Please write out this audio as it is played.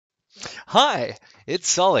Hi, it's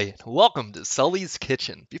Sully. Welcome to Sully's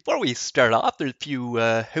Kitchen. Before we start off, there's a few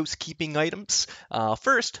housekeeping items.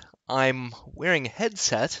 First, I'm wearing a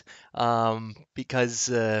headset because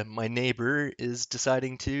my neighbor is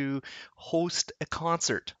deciding to host a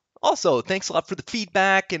concert. Also, thanks a lot for the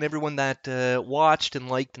feedback and everyone that watched and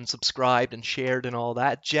liked and subscribed and shared and all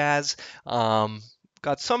that jazz. Got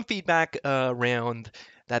some feedback around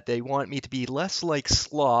that they want me to be less like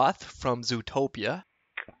Sloth from Zootopia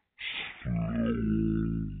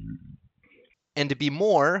and to be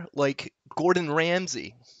more like Gordon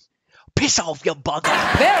Ramsay. Piss off, you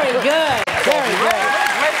bugger! Very good. Very good.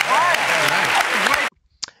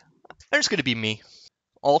 There's going to be me.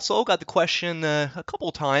 Also, got the question a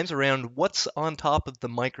couple times around what's on top of the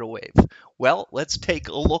microwave. Well, let's take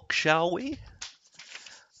a look, shall we?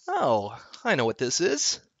 Oh, I know what this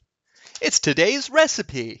is. It's today's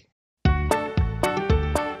recipe.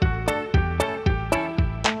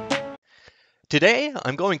 Today,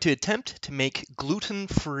 I'm going to attempt to make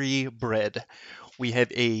gluten-free bread. We have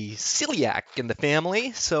a celiac in the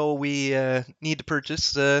family, so we need to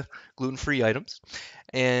purchase gluten-free items.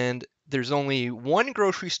 And there's only one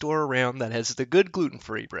grocery store around that has the good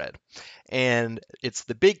gluten-free bread. And it's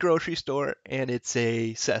the big grocery store, and it's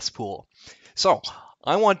a cesspool. So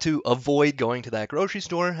I want to avoid going to that grocery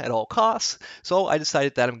store at all costs, so I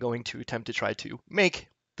decided that I'm going to attempt to try to make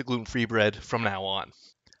the gluten-free bread from now on.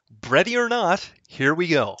 Bready or not, here we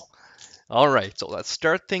go. All right, so let's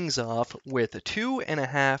start things off with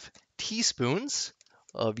 2.5 teaspoons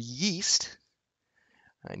of yeast.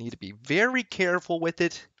 I need to be very careful with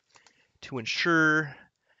it to ensure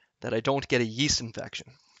that I don't get a yeast infection.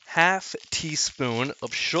 Half teaspoon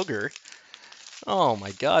of sugar. Oh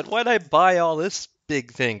my God, why did I buy all this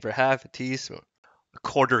big thing for half a teaspoon? A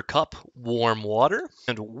quarter cup warm water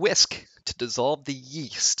and whisk to dissolve the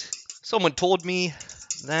yeast. Someone told me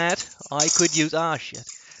that I could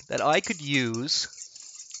use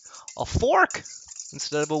a fork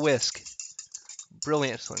instead of a whisk.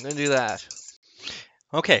 Brilliant, so I'm going to do that.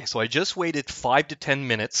 Okay, so I just waited 5 to 10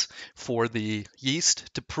 minutes for the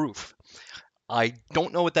yeast to proof. I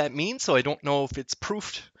don't know what that means, so I don't know if it's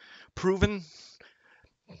proven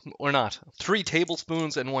or not. 3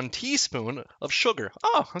 tablespoons and 1 teaspoon of sugar.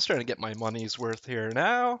 Oh, I'm starting to get my money's worth here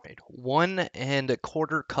now.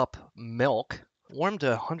 1.25 cup milk. Warmed to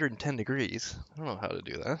 110 degrees. I don't know how to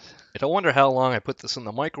do that. I wonder how long I put this in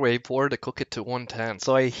the microwave for to cook it to 110.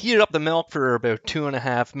 So I heated up the milk for about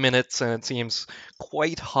 2.5 minutes and it seems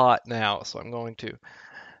quite hot now. So I'm going to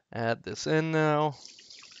add this in now.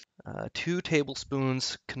 2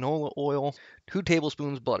 tablespoons canola oil, 2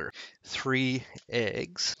 tablespoons butter, 3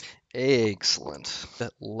 eggs. Excellent.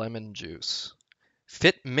 That lemon juice.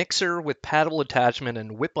 Fit mixer with paddle attachment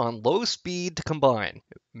and whip on low speed to combine.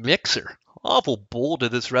 Mixer. Awful bold of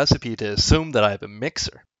this recipe to assume that I have a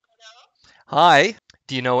mixer. Hello? Hi.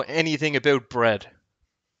 Do you know anything about bread?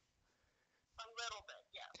 A little bit,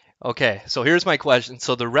 yeah. Okay, so here's my question.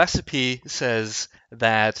 So the recipe says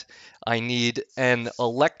that I need an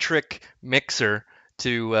electric mixer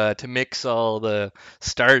to mix all the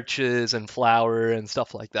starches and flour and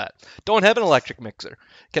stuff like that. Don't have an electric mixer.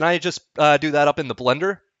 Can I just do that up in the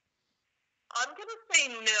blender? I'm going to say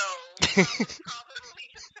no.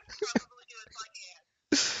 Probably do it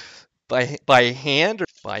by hand. By hand or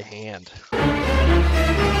by hand?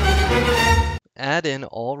 Add in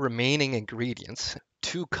all remaining ingredients.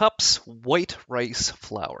 2 cups white rice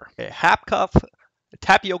flour. A half cup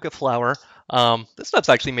tapioca flour. This stuff's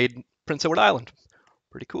actually made in Prince Edward Island.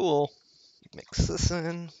 Pretty cool. Mix this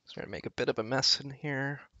in. Starting to make a bit of a mess in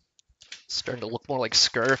here. Starting to look more like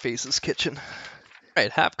Scarface's kitchen. All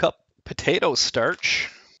right, half cup potato starch.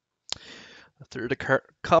 1/3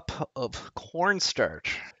 cup of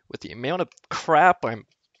cornstarch. With the amount of crap I'm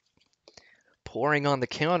pouring on the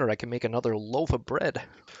counter, I can make another loaf of bread.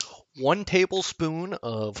 1 tablespoon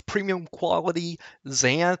of premium quality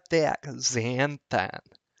xanthan.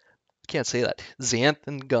 Can't say that.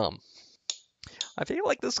 Xanthan gum. I feel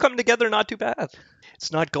like this is coming together not too bad.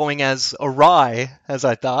 It's not going as awry as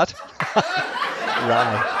I thought.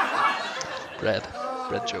 Rye. Bread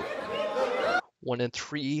joke. 1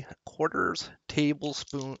 3/4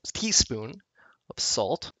 teaspoon of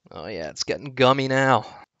salt. Oh yeah, it's getting gummy now.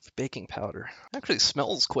 Baking powder. Actually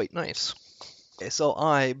smells quite nice. Okay, so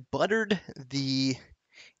I buttered the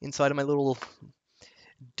inside of my little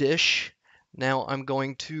dish. Now I'm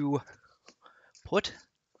going to put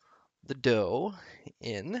the dough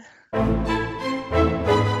in.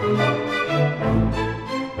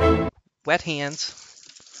 Wet hands.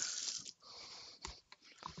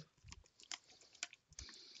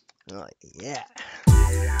 Oh, yeah.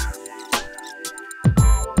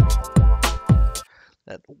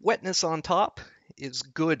 That wetness on top is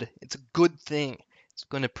good. It's a good thing. It's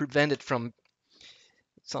going to prevent it from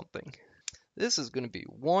something. This is going to be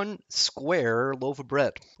 1 square loaf of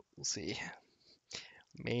bread. We'll see.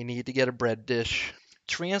 May need to get a bread dish.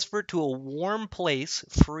 Transfer to a warm place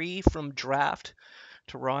free from draft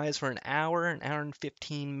to rise for an hour and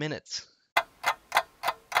 15 minutes.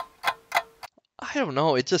 I don't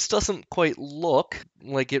know, it just doesn't quite look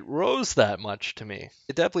like it rose that much to me.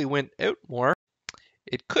 It definitely went out more.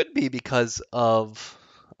 It could be because of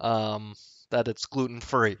that it's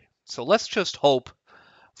gluten-free. So let's just hope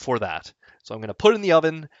for that. So I'm going to put it in the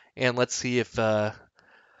oven and let's see if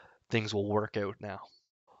things will work out now.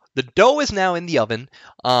 The dough is now in the oven.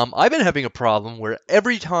 I've been having a problem where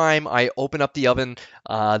every time I open up the oven,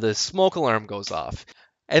 the smoke alarm goes off.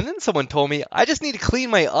 And then someone told me I just need to clean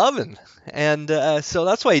my oven. And so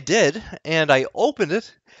that's what I did. And I opened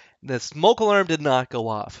it. The smoke alarm did not go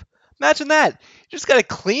off. Imagine that. You just got to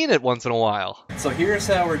clean it once in a while. So here's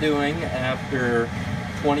how we're doing after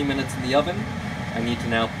 20 minutes in the oven. I need to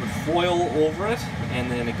now put foil over it. And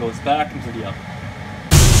then it goes back into the oven.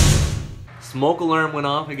 Smoke alarm went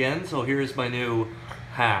off again, so here's my new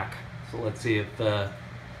hack. So let's see if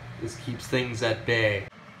this keeps things at bay.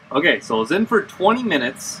 Okay, so it's in for 20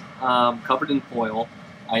 minutes, covered in foil.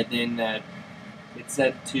 I then, it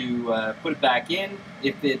said to put it back in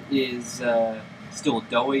if it is still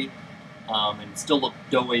doughy, and it still looked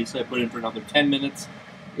doughy, so I put it in for another 10 minutes.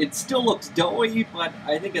 It still looks doughy, but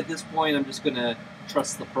I think at this point I'm just going to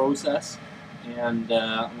trust the process, and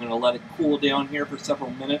I'm going to let it cool down here for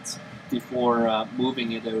several minutes before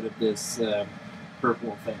moving it out of this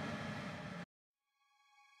purple thing.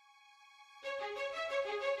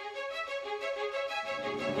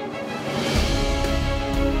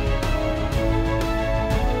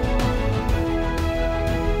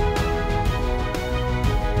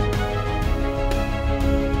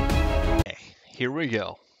 Okay, here we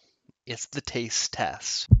go. It's the taste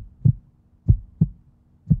test.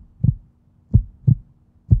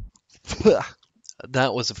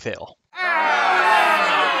 That was a fail.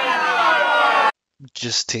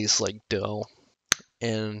 Just tastes like dough,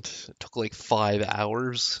 and it took like 5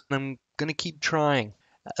 hours. I'm gonna keep trying.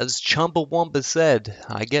 As Chumbawamba said,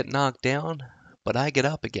 I get knocked down, but I get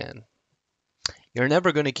up again. You're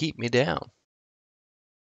never gonna keep me down.